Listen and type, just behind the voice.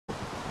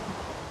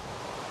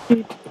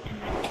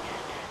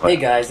Hey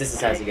guys, this is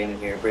Hazzy Gaming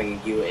here,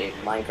 bringing you a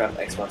Minecraft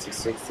Xbox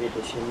 360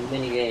 Edition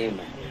minigame.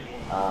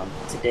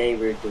 Today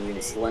we're doing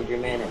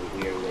Slenderman, and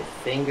we are with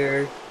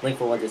Finger,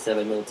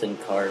 Link4127, Milton,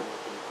 Carp,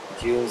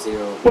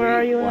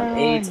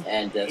 June0318,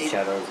 and Death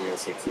Shadow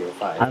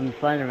 0605. I'm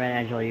Slenderman,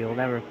 Angela. You'll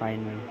never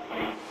find me.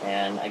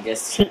 And I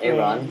guess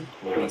Aaron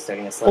will be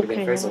starting a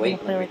Slenderman first. So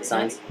wait, let me read the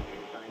signs.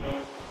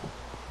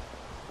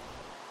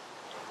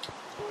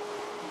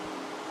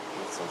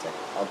 Just 1 second.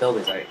 Oh,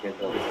 builders, alright, here's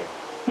builders here.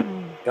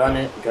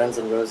 Guns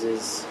and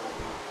Roses,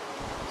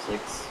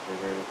 6,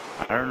 River.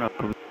 I don't know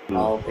who.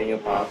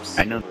 Jalapeno Pops.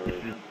 I know this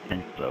is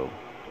Enzo.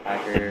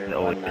 Hacker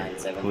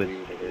 1973.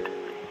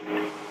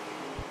 River.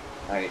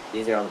 Alright,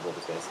 these are all the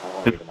builders, guys. I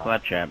won't read them all.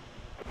 Clap trap.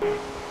 Who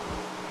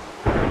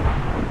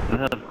the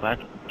hell is clap?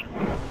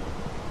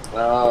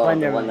 Well,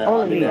 the one that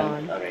Oh,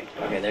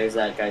 okay, there's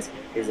that, guys.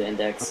 Here's the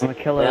index. I'm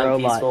gonna kill a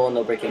robot. Peaceful,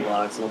 no breaking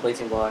blocks, no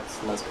placing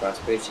blocks. Must cross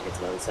bridge to get to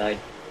the other side.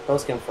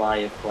 Post can fly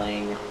if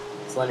playing.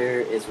 Slender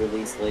is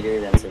released later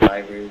than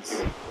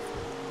Survivors.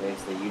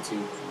 There's the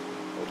YouTube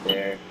right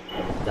there.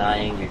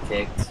 Dying, you're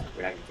kicked.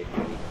 We're not gonna kick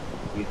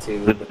you.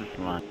 YouTube.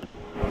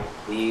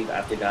 Leave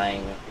after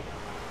dying.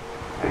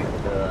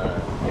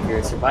 If you're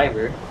a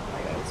survivor,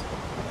 hi guys.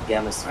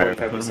 Gamma's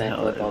 45%,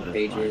 flip all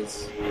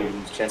pages. Can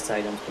use chest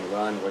items, can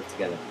run, work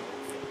together.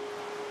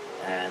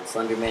 And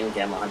Slenderman,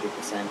 Gamma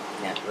 100%,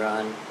 can't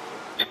run.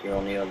 You're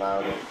only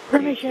allowed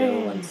to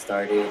kill when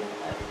started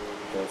at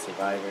kill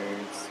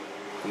survivors.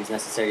 Use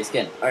necessary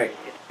skin. Alright,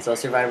 so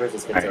survivors,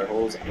 let's get to our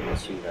holes and we'll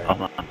shoot our...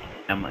 Hold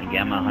on.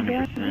 Gamma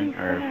 100%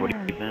 or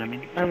 40%, I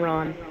mean? I'm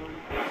Ron.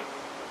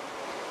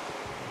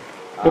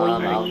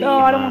 No,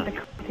 I don't want the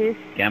contest.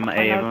 Gamma,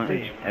 hey,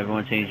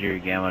 everyone change your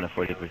gamma to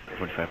 45%.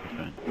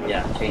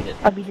 Yeah, change it.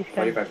 I'll be just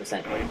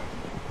 45%.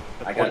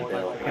 I got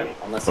Bill.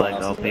 Unless someone Select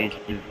else all is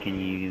pages, can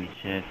you use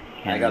chest,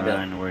 I can got Bill.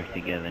 run, work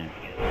together.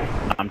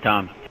 I'm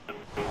Tom.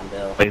 I'm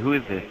Bill. Wait, who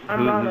is this? Who's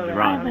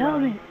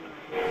Ron?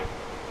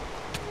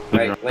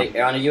 Wait,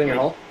 Aaron, are you in your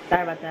hole?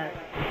 Sorry about that.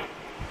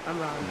 I'm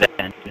Ron.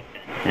 Then.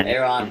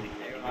 Aaron,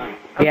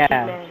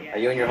 Yeah. are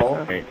you in your hole?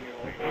 Okay.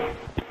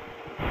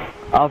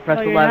 I'll press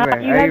the lever.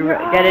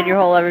 Get in your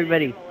hole,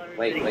 everybody.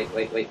 Wait.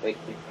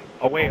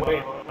 Oh, wait.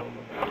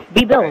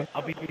 Be Bill.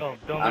 I'll be Bill.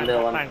 I'm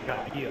Bill. Okay,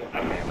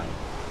 never mind.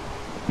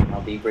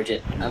 I'll be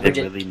Bridget. I'm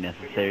Bridget. Really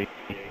necessary.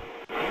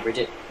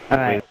 Bridget.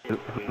 Alright.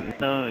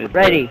 No, it's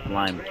Ready.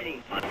 Slime.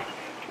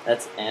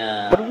 That's,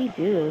 What do we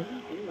do?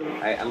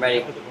 Alright, I'm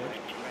ready.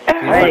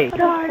 Ready.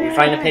 You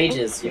find the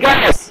pages. You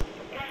got this.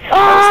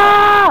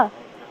 Ah!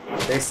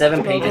 There's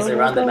 7 pages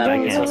around the map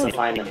and you're supposed to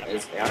find them.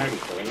 Is Aaron already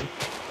killing me?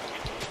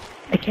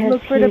 I can't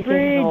look for the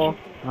bridge.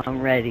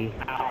 I'm ready.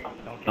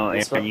 No,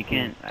 Aaron, you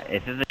can't.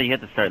 It says that you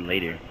have to start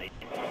later.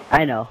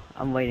 I know.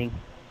 I'm waiting.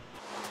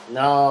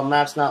 No,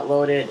 map's not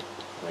loaded.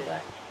 Wait,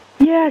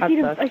 Yeah,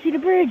 I see the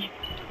bridge.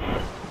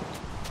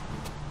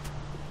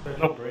 There's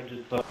no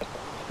bridges, so...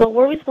 So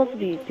what are we supposed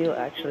to do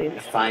actually?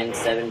 Find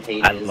 7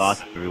 pages. I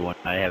lost everyone.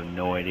 I have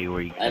no idea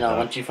where you. I know.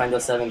 Once you find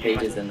those 7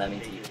 pages, then that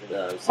means you.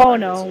 Oh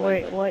no!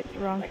 Wait, what?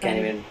 Wrong. I can't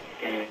even.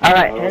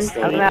 Alright,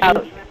 I'm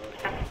out.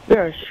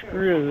 We're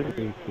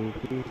screwed.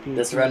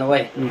 Just run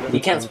away. You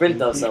can't sprint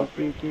though, so.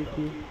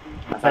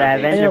 But I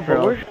have ender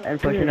pearls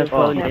and pushing a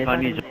phone. I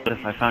found you.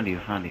 I found you.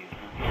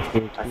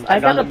 I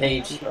found the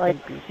page. Like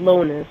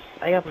slowness.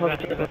 I got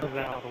posted.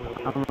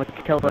 I'm gonna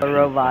kill the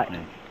robot.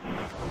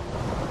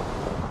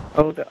 I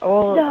found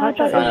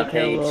a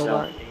page.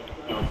 So.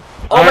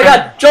 Oh my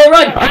God, Joe,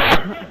 run!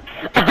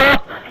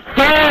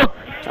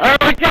 Oh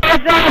my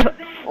God!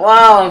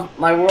 Wow,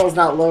 my world's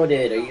not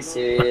loaded. Are you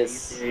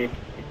serious?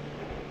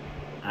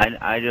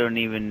 I don't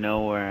even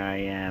know where I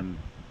am.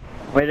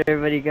 Where did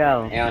everybody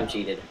go? Aaron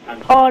cheated.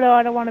 Oh no!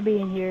 I don't want to be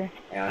in here.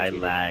 Aaron I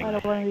cheated. lagged. I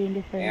don't want to be in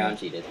this area. Aaron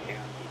cheated.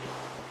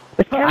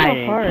 It's I kind of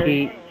didn't hard.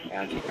 cheat.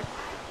 Aaron cheated.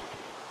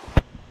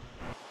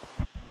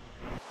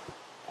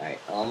 Alright,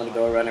 well, I'm gonna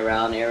go run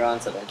around Aaron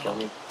so don't kill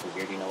me. Because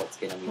you already know what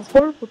skin I'm using.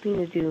 Horrible thing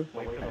to do.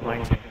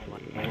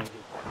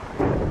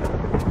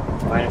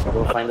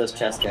 Go find those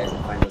chests, guys,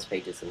 and find those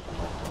pages so we can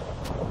run.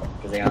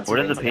 Because Aaron's What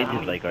are the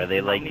pages like? Are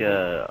they like just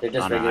on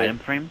an regular. item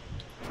frame?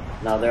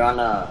 No, they're on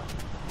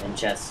in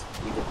chests.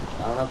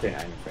 I don't know if they're in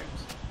iron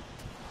frames.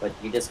 But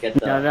you just get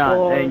the...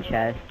 No, they're in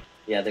chest.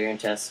 Yeah, they're in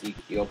chests.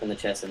 You open the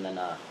chest and then,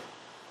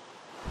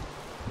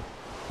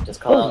 just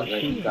call out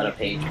that you got a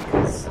page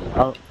because,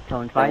 Oh,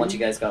 someone and find once me?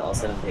 you guys got all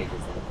 7 pages,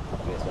 then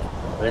you guys win.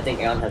 But I think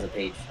Aaron has a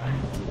page.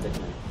 He took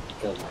mine. He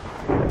killed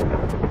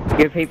mine.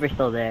 Your paper's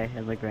still there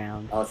in the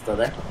ground. Oh, it's still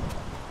there?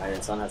 Alright,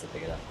 then someone has to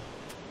pick it up.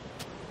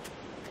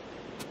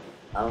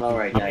 I don't know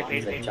where I died.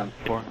 He's like jump.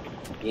 You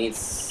need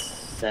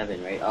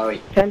 7, right? Oh,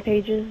 wait. 10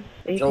 pages.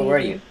 8 Joel, where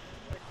are pages. you?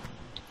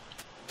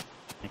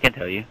 I can't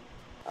tell you.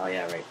 Oh,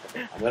 yeah, right.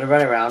 Okay. I'm gonna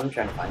run around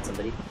trying to find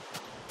somebody.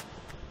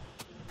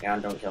 Aaron,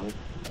 don't kill me.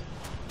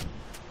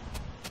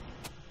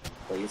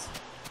 Please.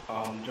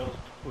 Joseph,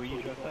 who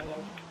you just said?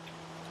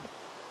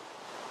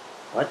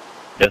 What?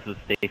 Joseph,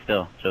 stay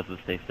still. Joseph,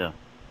 stay still.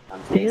 I'm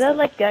Is tasting. that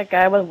like that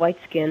guy with white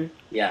skin?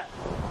 Yeah.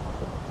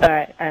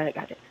 Alright, I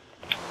got it.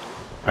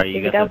 Alright,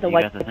 There's a guy with a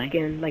white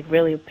skin, like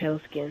really pale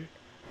skin.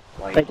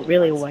 White, Like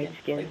really white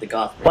skin. Like the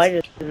goth person. White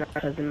is not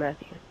cousin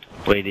Matthew.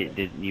 Wait,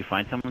 did you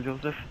find someone,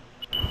 Joseph?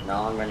 No,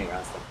 I'm running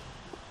around stuff.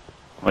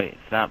 Wait,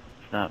 stop.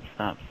 Oh,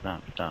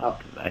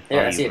 I saw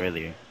here, I you see it.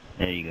 earlier.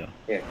 There you go.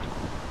 Here.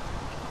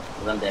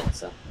 Because I'm dead,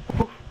 so.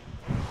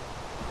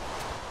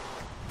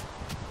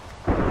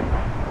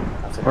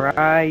 Where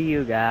are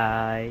you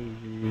guys?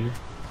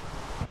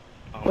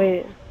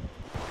 Wait.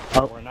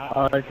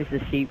 Oh, it's just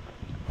a sheep.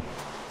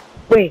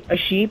 Wait, a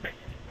sheep?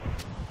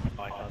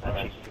 Oh, I thought that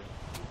was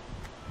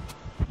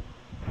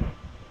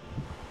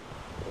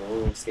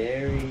Oh,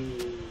 scary.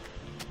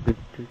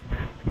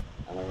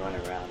 I'm gonna run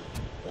around.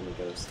 Let me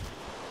ghost.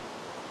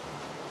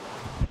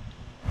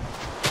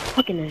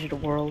 Fucking edge of the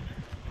world.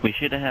 We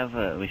should have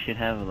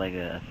like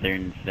a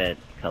certain set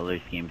color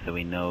scheme so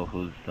we know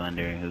who's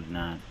Slender and who's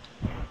not.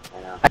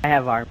 I know. I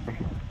have armor.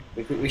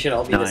 We should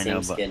all be No, the I same know,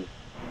 but- skin.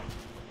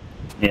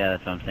 Yeah,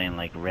 that's what I'm saying,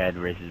 like red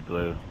versus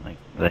blue, like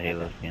the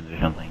Halo skins or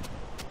something.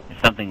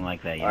 Something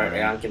like that, you know Or what I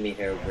mean? Aaron can be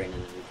Herobrine and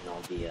then we can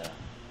all be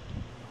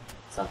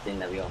something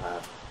that we all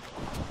have.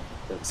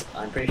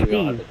 I'm pretty sure we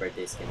all have the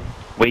birthday skin.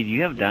 Wait, do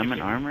you have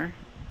diamond armor?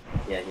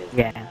 Yeah, he has.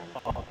 Yeah.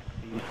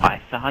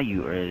 I saw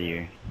you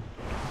earlier.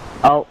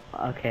 Oh,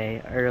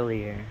 okay,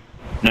 earlier.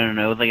 No,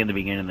 it was like in the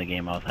beginning of the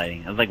game I was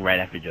hiding. It was like right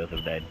after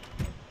Joseph died.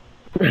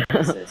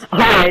 This. Oh,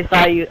 I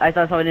saw you. I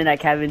saw someone in that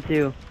cabin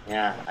too.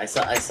 Yeah, I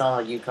saw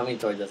you coming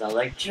towards us. I was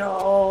like,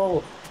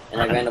 Joe!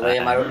 And I ran away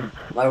and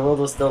my world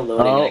was still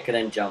loading and I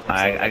couldn't jump. So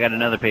I got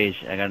another page.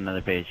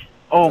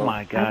 Oh So-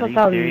 my god, are I you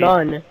found serious?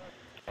 none.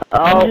 Oh,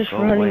 I'm just go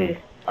running.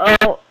 away.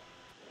 oh,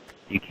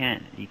 You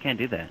can't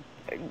do that.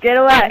 get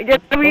away,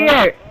 get over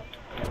here.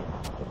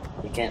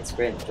 You can't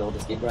sprint, Joel,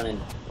 just keep running.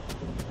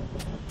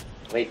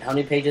 Wait, how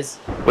many pages?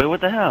 Wait,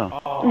 what the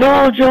hell?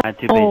 No, Joe. I had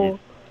 2 pages.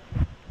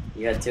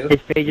 You had 2? His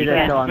pages You are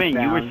can't still on sprint, you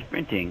were ground.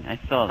 sprinting. I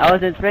saw that. I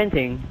wasn't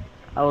sprinting.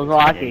 I was Yeah, you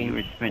walking.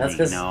 were sprinting. That's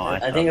because No, I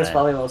saw think it was that.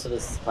 probably most of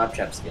this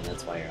claptrap skin,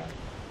 that's why you're on.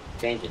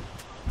 Change it.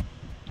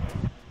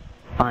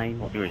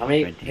 Fine. You were How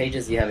many sprinting.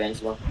 pages do you have,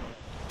 Angelo?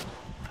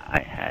 I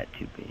had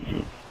 2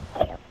 pages.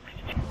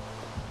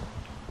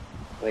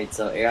 Wait,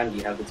 so Aaron, do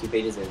you have the 2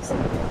 pages or is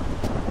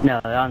it? No,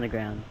 they're on the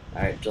ground.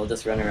 Alright, Joel,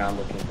 just run around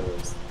looking for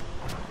those.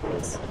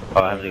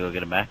 Oh, I have to go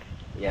get him back?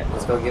 Yeah,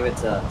 just go give it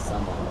to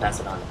someone. Pass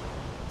it on.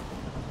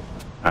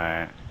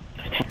 Alright.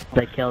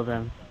 They killed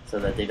them. So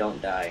that they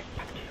don't die.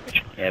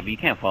 Yeah, but you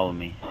can't follow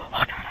me.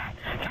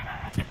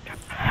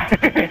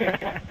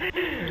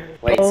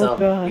 Wait, Oh, so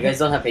God. you guys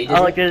don't have pages Oh,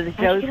 yet? look, there's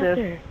How'd you get up Joseph.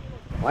 there?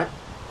 What?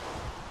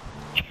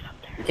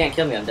 You can't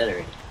kill me, I'm dead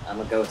already. I'm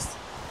a ghost.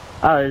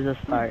 Oh, there's a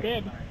Who's start.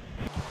 dead?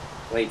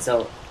 Wait,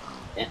 so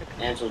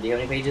Angelo, do you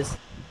have any pages?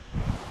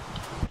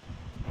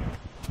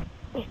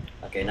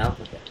 Okay, no?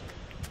 Okay.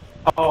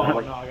 Oh, no,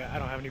 I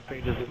don't have any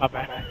pages. My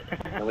bad.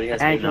 Nobody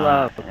has pages.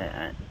 Angelo.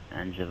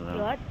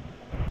 Angelo. What?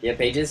 You have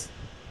pages?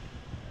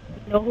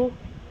 No.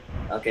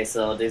 Okay,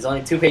 so there's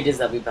only 2 pages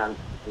that we found.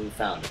 Okay,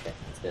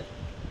 that's good.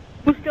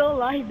 Who's still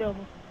alive though?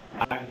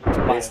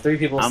 There's 3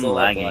 people I'm still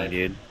lagging, alive.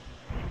 dude.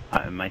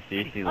 Am I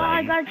seriously Oh,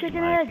 I lagging? got a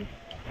chicken I'm egg.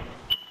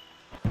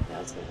 Yeah,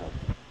 that's gonna help.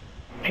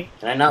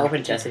 Can I not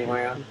open chests anymore,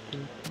 Aaron?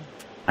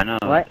 I know.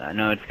 What? I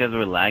know. It's because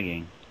we're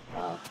lagging.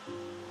 Oh.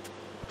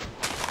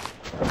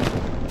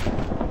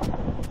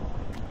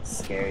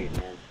 Scary,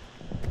 man.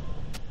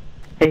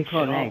 They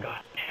called Oh, egg. God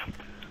damn.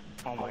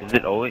 Oh my Is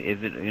it always?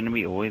 Is it gonna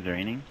be always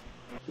raining?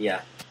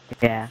 Yeah.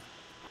 Yeah.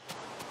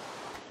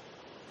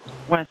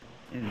 What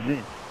is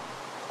this?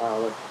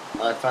 Oh, look.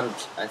 I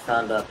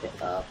found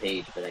a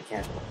page, but I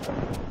can't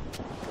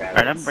grab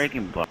Alright, it. I'm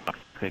breaking blocks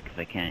quick because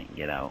I can't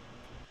get out.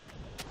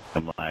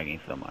 I'm lagging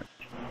so much.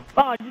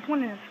 Oh, I just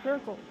went in a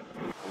circle.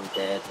 I'm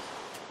dead.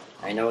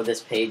 I know where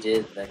this page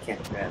is, but I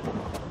can't grab it.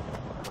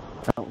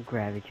 Don't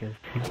grab it, Joseph.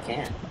 I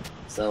can't.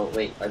 So,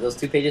 wait, are those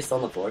 2 pages still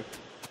on the floor?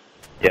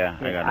 Yeah,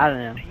 I got I it.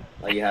 don't know.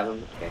 Oh, you have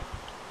them? Okay.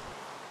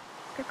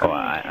 Oh,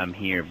 I'm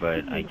here,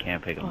 but I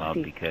can't pick them up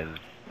because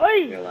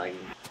Hey! You're lagging.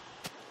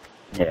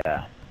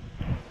 yeah.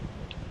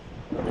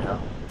 What the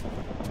hell?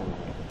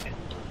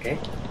 Okay.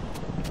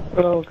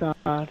 Oh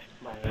God.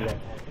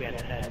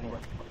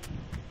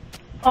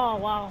 Oh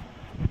wow.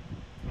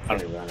 I'm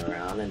gonna run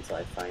around until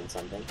I find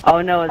something.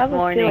 Oh no, I it's have a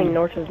feeling morning.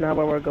 north is not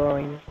where we're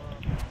going.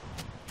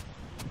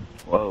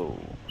 Whoa.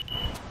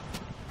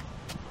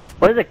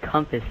 What is a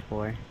compass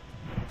for?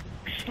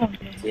 Do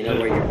you know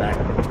where you're back?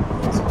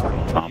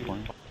 Spawn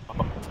point.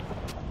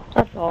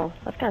 That's all.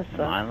 That kind of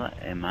sucks.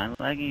 Am I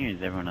lagging or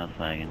is everyone else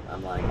lagging?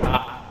 I'm like,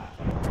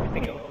 I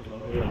think it was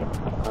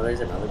oh, there's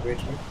another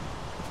bridge here.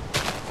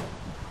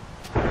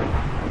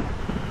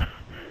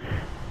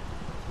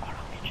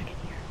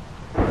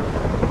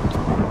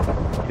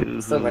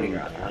 Dude, Still running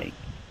around, huh? like,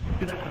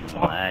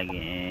 I'm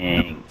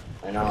lagging.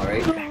 I know,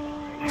 right?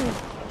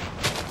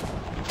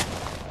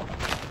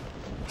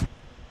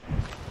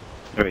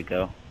 There we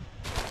go.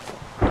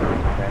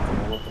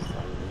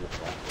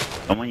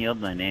 Someone yelled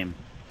my name.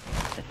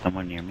 Is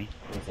someone near me?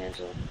 Where's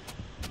Angela?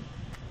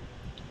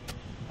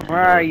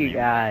 Where are you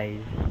guys?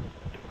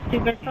 You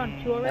guys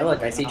found 2 already? Hey,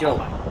 look, I see Joel.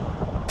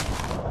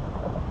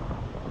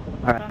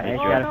 Alright, I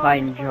just gotta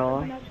find Joel,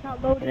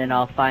 and then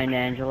I'll find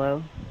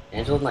Angelo.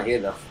 Angelo's not here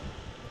though.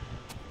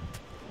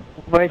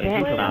 Where's Wait, he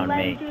Angelo? found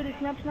me. Dude, the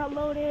snap's not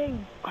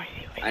loading.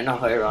 I know,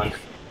 Aaron.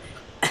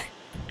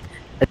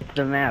 It's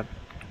the map.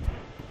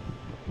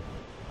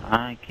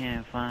 I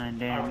can't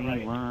find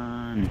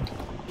anyone.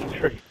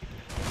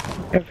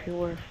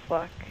 Everywhere,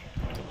 fuck.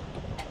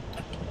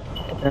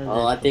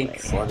 Oh, I think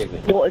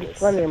Slenderman. Well, it's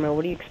Slenderman,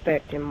 what do you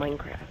expect in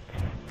Minecraft?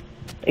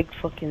 Like,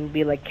 fucking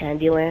be like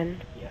Candyland?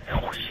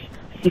 Oh shit,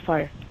 I see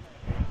fire.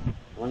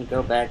 I want to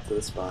go back to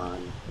the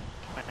spawn.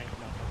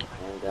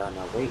 And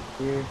now wait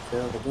here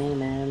till the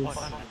game ends.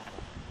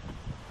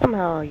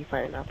 Somehow you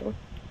find an apple.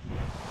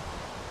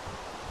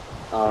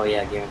 Oh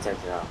yeah, game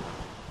takes it out.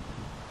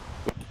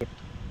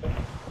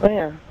 Oh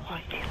yeah.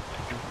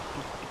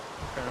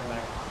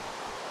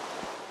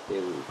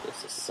 Dude,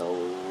 this is so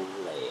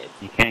late.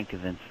 You can't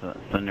convince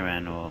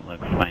Slenderman will like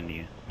find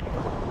you.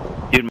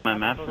 Dude, my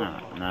map's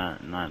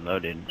not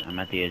loaded. I'm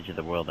at the edge of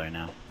the world right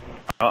now.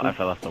 Oh, I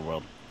fell off the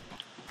world.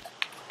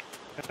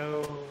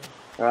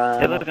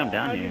 Hey, look, I'm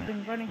down here.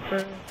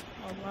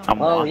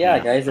 Oh yeah,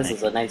 guys, this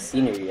is a nice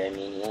scenery. I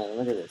mean, yeah,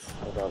 look at this.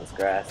 Look at all this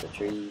grass, the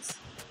trees,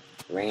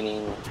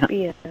 raining.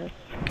 Yes.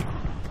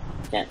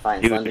 Can't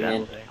find Dude,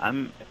 Slenderman.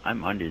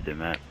 I'm under the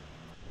map.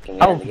 Can we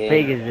How end the game?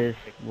 big is this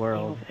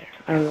world?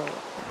 I don't know.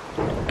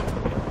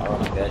 Oh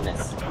my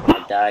goodness,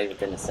 I died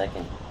within a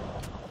second.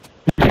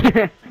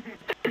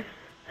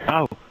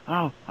 Oh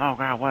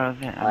god, what was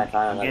that? I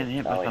found I'm getting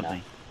hit by wait, no.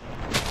 something.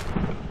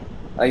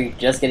 Are you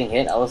just getting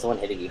hit? I was the one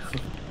hitting you.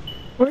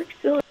 We're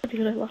still,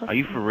 dude, I lost. Are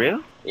you for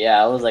real? Yeah,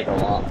 that was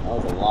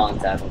a long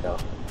time ago.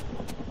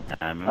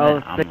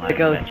 Oh, there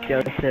goes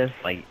Joseph.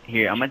 Like,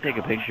 here, I'm gonna take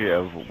a picture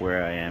of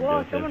where I am,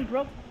 Whoa, Joseph. someone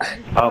broke.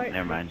 Oh,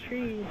 never mind.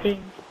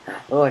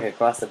 Oh, I could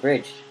cross the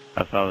bridge.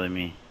 That's probably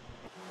me.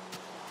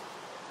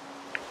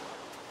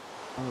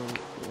 Oh,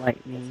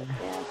 lightning.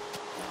 Yeah.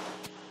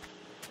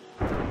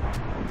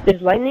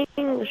 Does lightning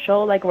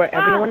show like where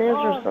everyone is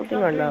or something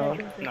or no?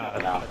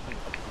 No.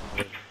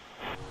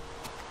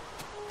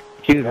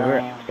 Dude,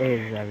 where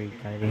is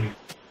everybody?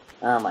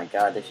 Oh my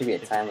god, there should be a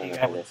time limit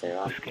for this,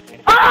 Aaron.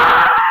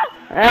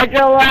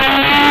 Angelo!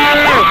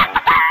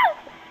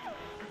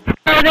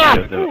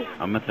 Joseph,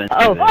 I'm gonna send you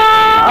Oh, this.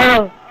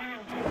 oh!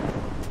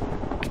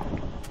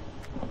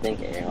 I think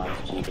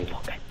Aaron's cheating.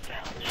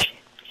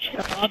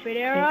 Stop it,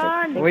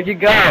 Aaron! Where'd you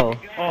go?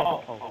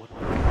 Oh.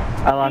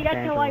 I lost That's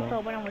how I Angelo.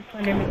 felt when I was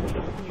Slenderman.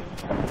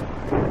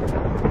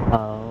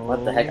 Oh.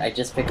 What the heck? I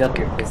just picked up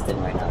your piston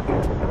right now.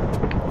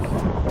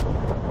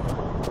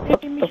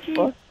 What the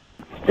fuck?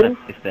 Let's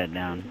get that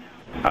down.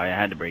 Oh, I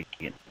had to break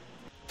it.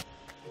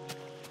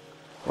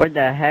 What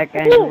the heck,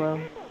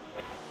 Angelo?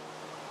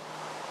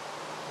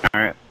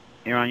 Alright,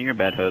 Aaron, you're a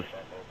bad host.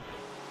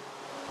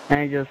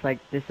 And it just like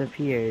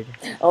disappeared.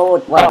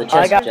 Oh wow, the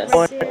I chest got just.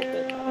 one.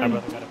 My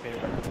brother got a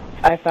paper.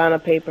 I found a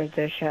paper.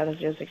 The Shadows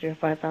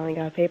 0605 finally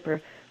got a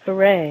paper.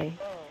 Hooray!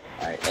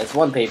 Alright, that's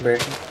one paper.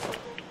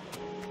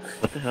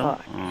 What the hell?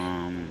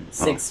 Fuck.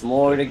 6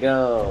 more to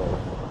go.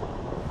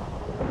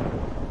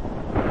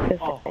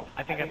 Oh,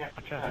 I think I got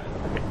a chest.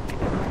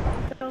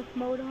 Stealth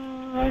mode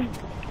on.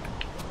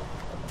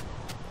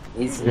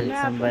 He's Is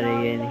there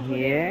somebody in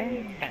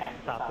here?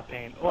 Stop the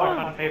pain. Oh, I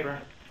found a paper.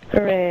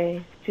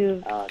 Hooray!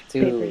 Two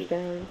 2. papers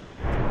down.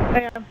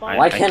 Hey, I'm fine.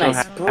 Why can't I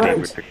still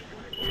have sprint?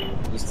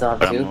 paper, You still have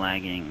but 2? I'm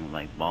lagging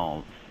like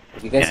balls.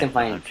 If you guys Yeah, can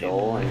find okay.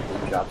 Joel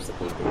and he drops the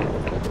paper,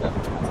 pick it up.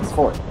 It's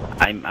 4.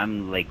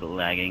 I'm like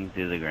lagging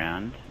through the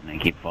ground and I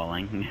keep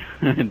falling.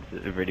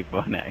 It's pretty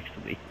fun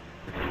actually.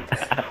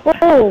 Whoa!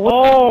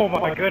 Oh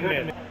my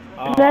goodness.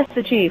 Who's that's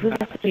the chief? Who's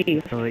that's the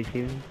chief? Holy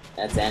two.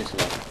 That's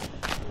Angelo.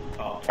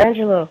 Oh.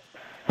 Angelo.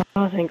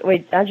 Oh,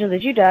 wait, Angelo,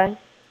 did you die?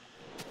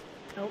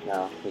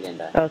 No, he didn't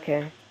die.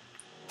 Okay.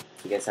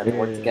 You guys have to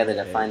work together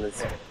to find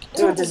this.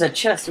 Dude, there's a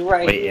chest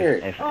right Wait, here.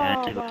 if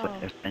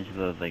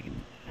Angela's like,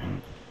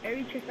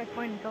 Every chest I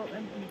find is all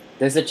empty.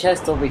 There's a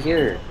chest over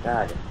here.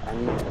 God, I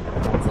mean,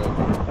 that's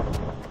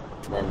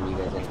it. Then you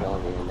guys are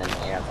going here, and then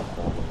I have to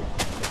go over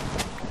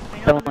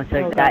here. Someone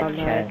took Oh, that God, no.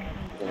 chest.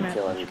 Gonna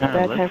kill everybody. Bad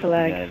kinda time looks for like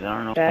lag. you guys. I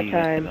don't know Bad who you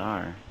guys time.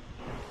 are.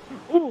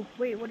 Ooh,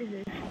 wait, what is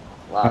this?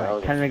 Wow, that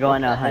was Time to go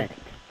on a hunt.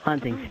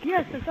 Hunting.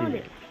 Yes, I found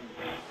it.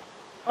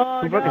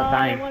 Oh, Who broke a dog,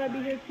 sign? I want to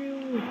be here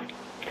too.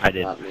 I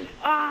did. Not me.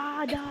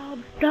 Ah,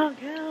 dog,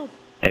 help.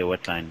 Hey,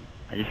 what sign?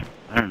 I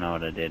don't know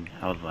what I did.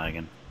 I was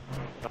lagging.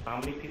 How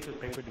many pieces of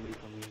paper do we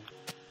need?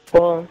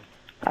 Well,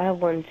 I have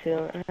one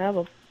too. I have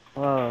a.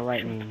 Whoa,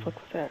 lightning. What the fuck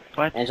was that?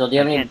 What? Angel, do you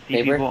have I any can't see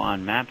paper? people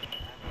on maps.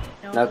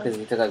 No, because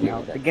you took out your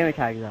No, the gamer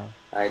tag's off.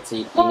 Alright, so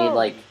you need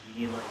like.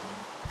 You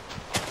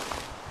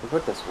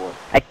put this wood.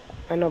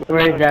 I know. But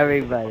Where's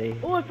everybody?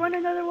 Oh, I found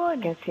another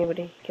one. Can't see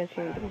anybody. Can't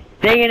see anybody.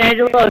 Dang it,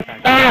 Angelo,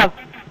 stop!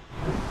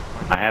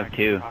 I have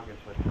 2.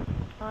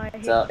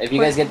 So if you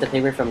guys get the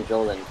paper from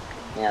Joel, then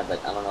yeah, but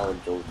I don't know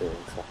what Joel's doing.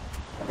 So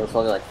they're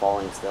probably like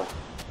falling still.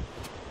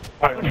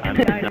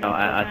 No,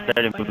 I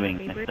started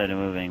moving.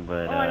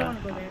 But Oh, I don't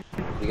want to go there.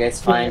 You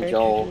guys find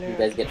Joel. You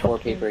guys get 4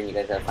 paper, and you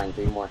guys gotta find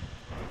 3 more.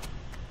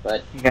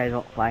 But You guys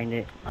won't find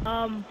it. I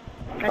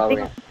Probably.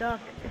 think I'm stuck.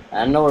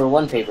 I don't know where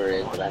one paper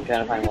is, but I'm trying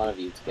to find one of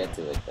you to get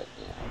to it. But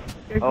yeah.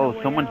 There's Oh, no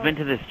way someone's out. been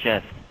to this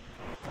chest.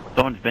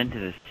 Someone's been to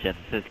this chest.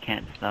 It says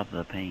can't stop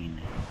the pain.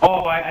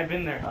 Oh, I've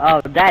been there. Oh,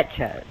 that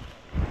chest.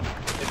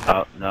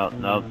 Oh, no.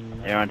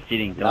 They're on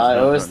seating.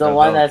 No, it was the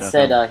one that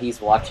said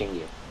he's watching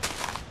you.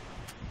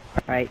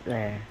 Right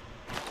there.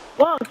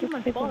 Whoa,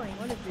 someone's falling.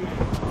 What is this?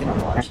 I'm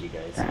gonna watch you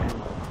guys.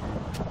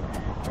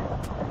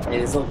 Hey,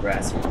 there's a little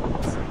grass here.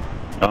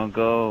 Don't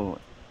go.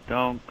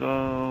 Don't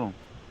go.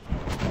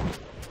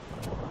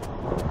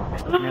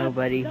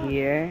 Nobody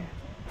here.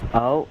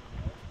 Oh.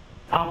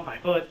 Oh, my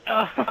foot.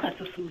 Oh, that's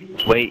a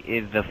sweet. Wait,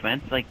 is the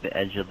fence like the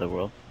edge of the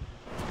world?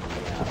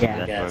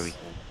 Yeah. That's where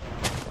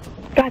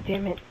we... God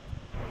damn it.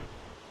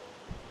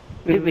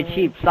 Stupid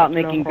sheep, stop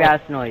making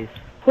grass noise.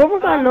 Whoever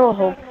got no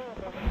hope.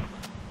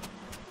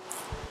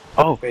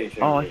 Oh, Pretty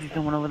sure oh, you I see did.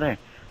 someone over there.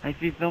 I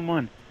see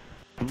someone.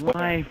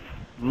 Life.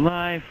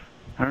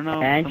 I don't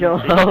know. Angelo.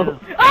 someone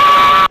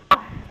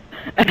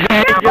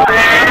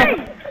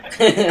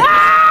say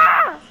Angelo.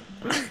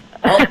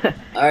 Oh,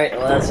 alright,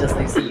 well that's just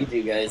nice to you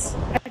two guys.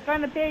 I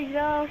found the page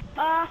though.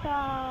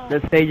 Ah! The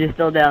page is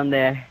still down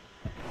there.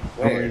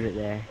 I'll leave Where? it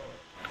there.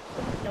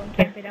 Don't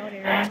camp it out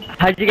here.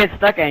 How'd you get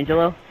stuck,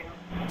 Angelo?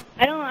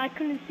 I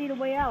couldn't see the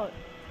way out.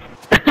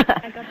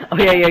 Oh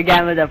yeah, your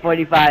gamma's at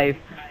 45.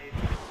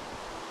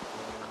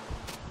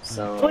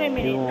 So... Wait a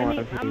minute, You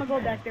I'm gonna go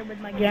back there with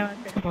my gamma.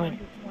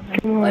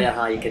 Oh yeah,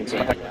 huh, you can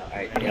change it now.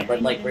 Alright, yeah,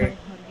 but like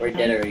we're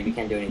dead already, we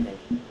can't do anything.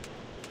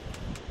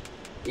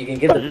 You can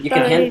give the, you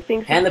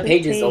can hand the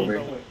pages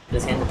over.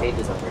 Just hand the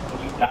pages over.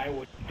 When you die,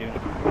 what you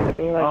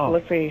do? You like Oh.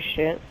 look for your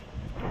shit.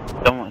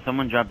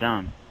 Someone dropped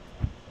down.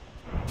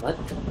 What?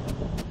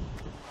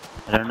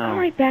 I don't know. I'm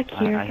right back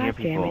here. I hear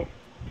God damn people. it.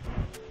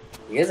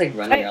 You guys like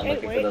running Hey, around hey,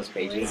 looking for wait, those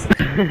pages?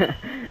 I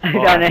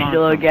Oh, found I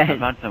Angelo I again.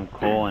 found some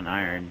coal and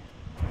iron.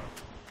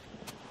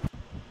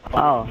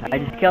 Oh, I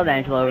just killed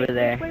Angelo over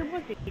there. Where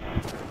was it?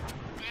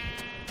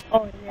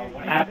 Oh, yeah.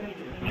 What happens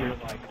is you're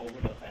like over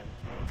the fence.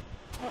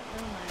 Oh,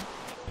 never mind.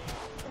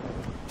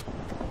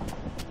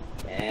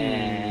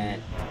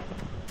 And...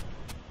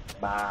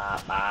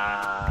 Ba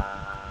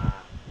ba.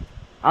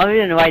 I don't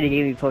even know why they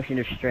gave me potion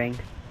of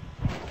strength.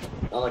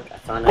 Oh look, I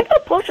found I it. got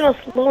a potion of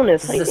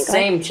slowness. This is the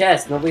same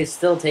chest, nobody's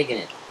still taking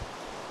it.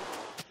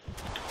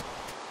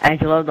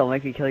 Angelo, don't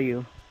make me kill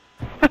you.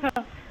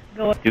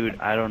 Go. Dude,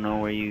 I don't know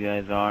where you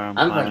guys are. I'm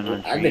I've climbing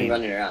on been trees.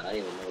 running around, I don't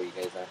even know where you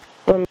guys are.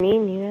 Well, me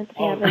and you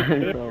Oh, haven't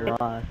I'm so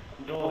lost.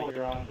 No,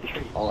 you're on the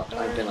tree.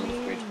 I've been on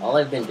this bridge. All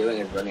I've been doing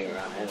is running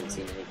around, I haven't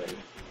seen anybody.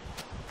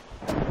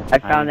 I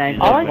found I-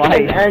 Angelo All I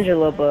see is twice.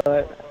 Angela,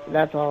 but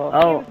that's all.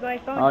 Oh, I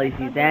found all it, you I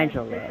see is found it.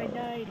 Angelo. I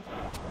died.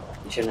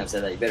 You shouldn't have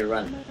said that, you better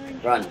run.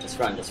 Run, just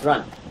run, just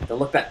run. Don't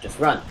look back, just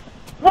run.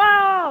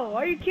 Wow!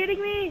 Are you kidding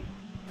me?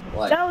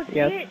 What? That was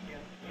Yes. it.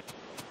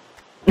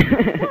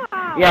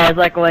 Yeah, it's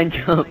like one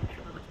jump.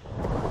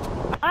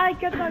 I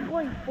kept on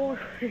going forward.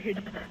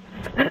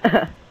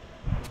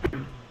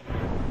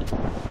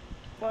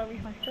 Well, we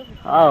must still be-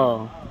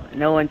 Oh,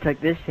 no one took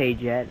this page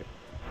yet.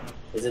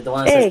 Is it the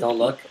one that Hey. says don't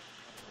look?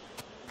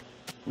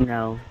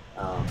 No.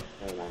 Oh,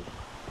 never mind.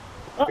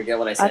 Oh, Forget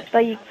what I I said.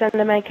 thought you said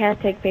the man can't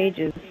take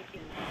pages.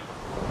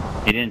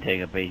 He didn't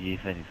take a page. He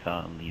said he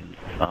saw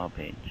a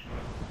page.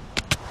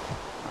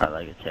 Or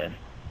like a chest.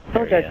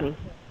 Don't area. judge me.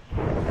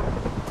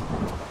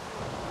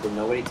 Did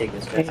nobody take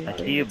this chest? I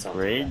see a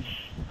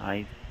bridge.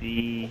 I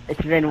see.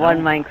 It's been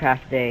one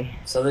Minecraft day.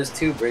 So there's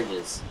two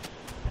bridges.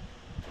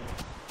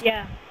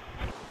 Yeah.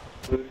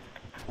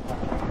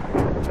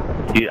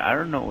 Dude, I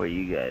don't know where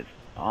you guys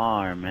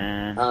are,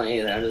 man. I don't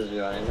either, I'm just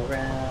running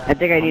around. I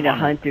think I need to I'm on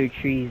hunt through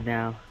trees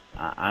now.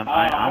 I'm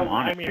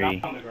on a I mean,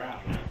 tree. I'm on the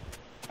ground.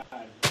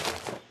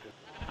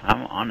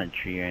 I'm on a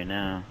tree right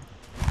now.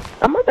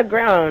 I'm on the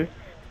ground.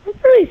 I'm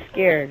pretty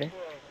scared.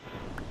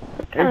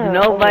 There's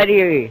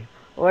nobody.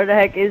 Where the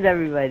heck is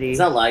everybody? It's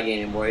not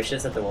lagging anymore, it's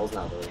just that the wall's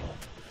not building up.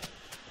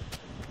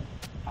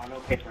 I don't know,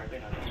 okay, right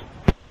there.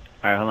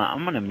 Alright, hold on.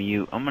 I'm gonna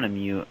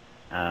mute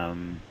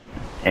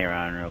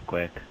Aaron real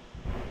quick.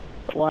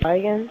 Why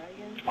again?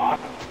 Oh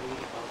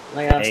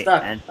my god, I'm Hey,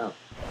 stuck. and- Oh.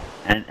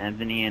 And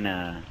Anthony and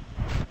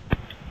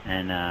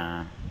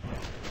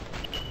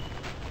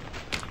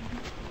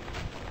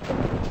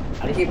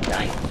How do you keep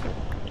dying?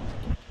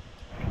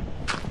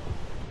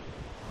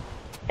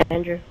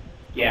 Andrew.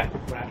 Yeah.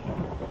 What happened?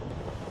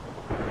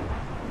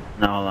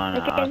 no, hold on.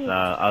 Okay.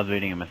 I was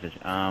reading a message.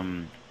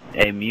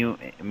 Hey, mute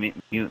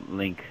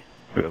Link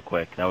real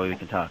quick. That way we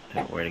can talk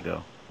to where to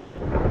go.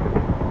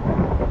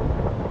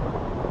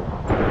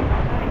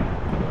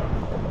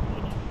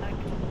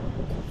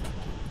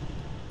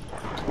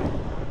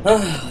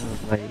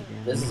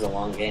 This is a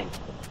long game.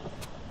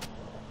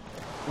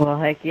 Well,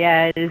 heck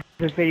yeah, it is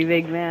a pretty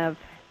big map.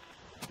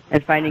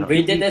 And finding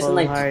We two did this in people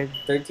like hard.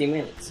 13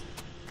 minutes.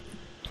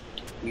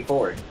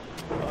 Before.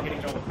 I'm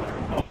getting trouble.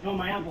 Oh, no,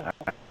 my apple.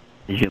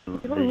 Did you?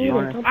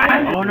 wanna-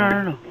 Oh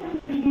no.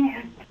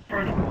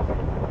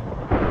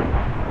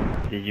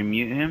 Did you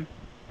mute him?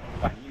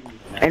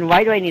 And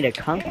why do I need a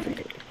compass?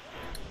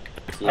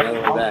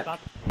 Yeah, we're back.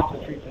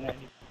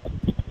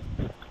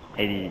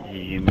 Hey,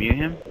 did you mute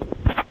him?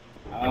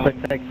 Looks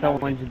like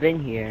someone's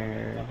been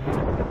here.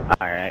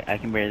 Alright, I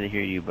can barely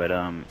hear you, but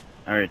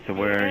alright, so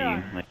where are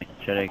you? Like,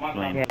 should I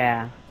explain?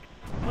 Yeah.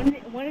 Wasn't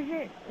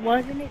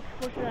it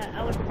supposed to,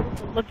 I was supposed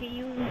to look at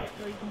you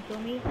so you can kill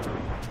me?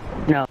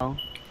 No.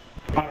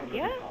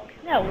 Yeah?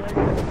 No, it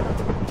wasn't.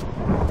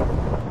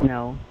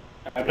 No.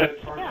 Yeah, it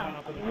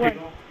was.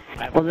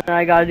 Well, then all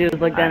I gotta do is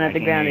look down I at the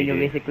can ground hear and you'll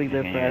you. basically I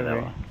live can hear that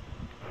forever.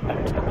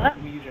 What?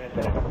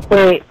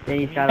 Wait. Then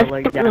you just gotta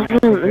look down at the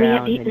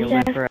ground and you'll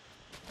live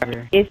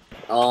forever.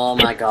 Oh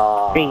my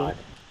god.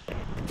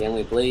 Can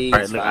we please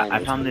Alright, look, find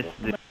I found this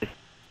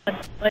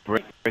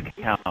brick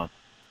house.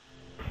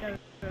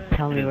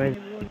 Tell me where.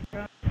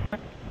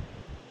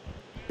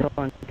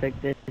 Someone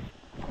took this.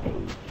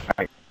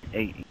 Alright,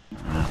 hey,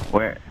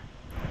 where?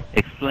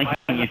 Explain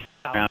your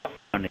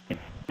surroundings.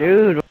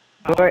 Dude,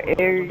 where are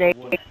they?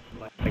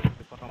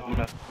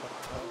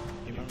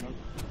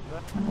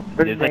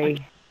 Where are they?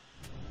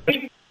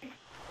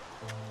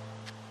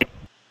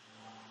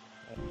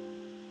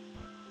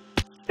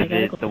 I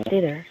gotta go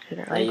stay there.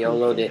 I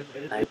YOLO'd it.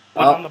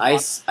 I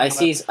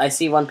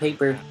see one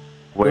paper.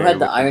 Who had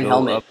the iron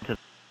helmet?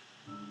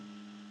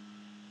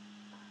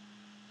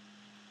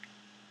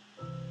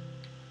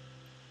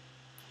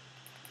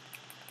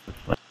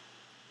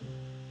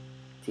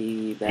 Do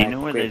you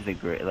know where there's a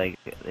grave, like,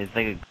 it's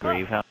like a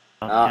grave house?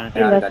 Oh, kind of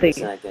thing? yeah, I got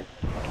disconnected.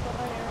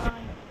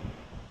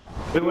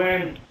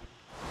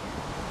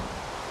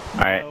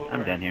 Alright,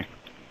 I'm done here.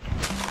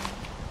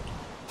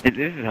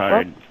 This is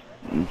hard,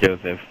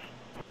 Joseph.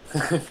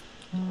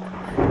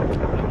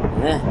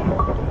 Yeah.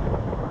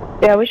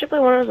 Yeah, we should play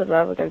one of those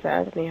love against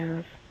Anthony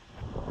has.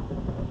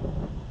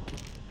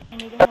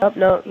 Oh,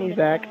 no, he's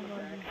back.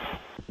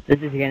 This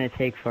is gonna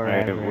take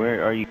forever. Alright,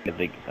 where are you? Like,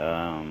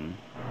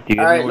 do you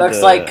guys Alright, know where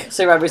looks like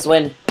survivors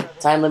win.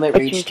 Time limit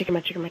reached.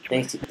 Chicken,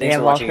 Thanks for They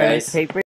have all watching, set guys. paper.